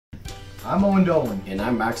I'm Owen Dolan. And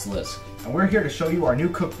I'm Max Liske. And we're here to show you our new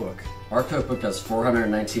cookbook. Our cookbook has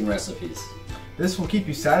 419 recipes. This will keep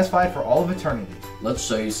you satisfied for all of eternity. Let's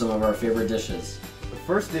show you some of our favorite dishes. The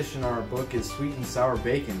first dish in our book is sweet and sour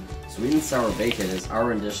bacon. Sweet and sour bacon is our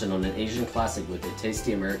rendition on an Asian classic with a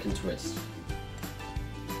tasty American twist.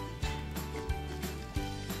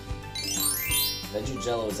 Veggie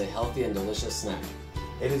Jello is a healthy and delicious snack.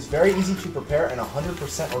 It is very easy to prepare and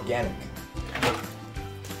 100% organic.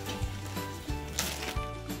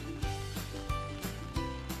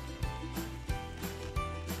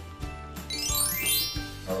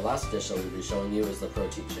 Our last dish that we'll be showing you is the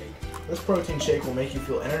protein shake. This protein shake will make you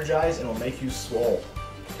feel energized and will make you swole.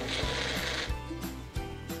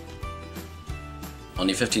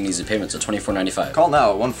 Only 15 easy payments at $24.95. Call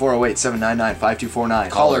now at 1408-799-5249.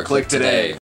 Call or click today.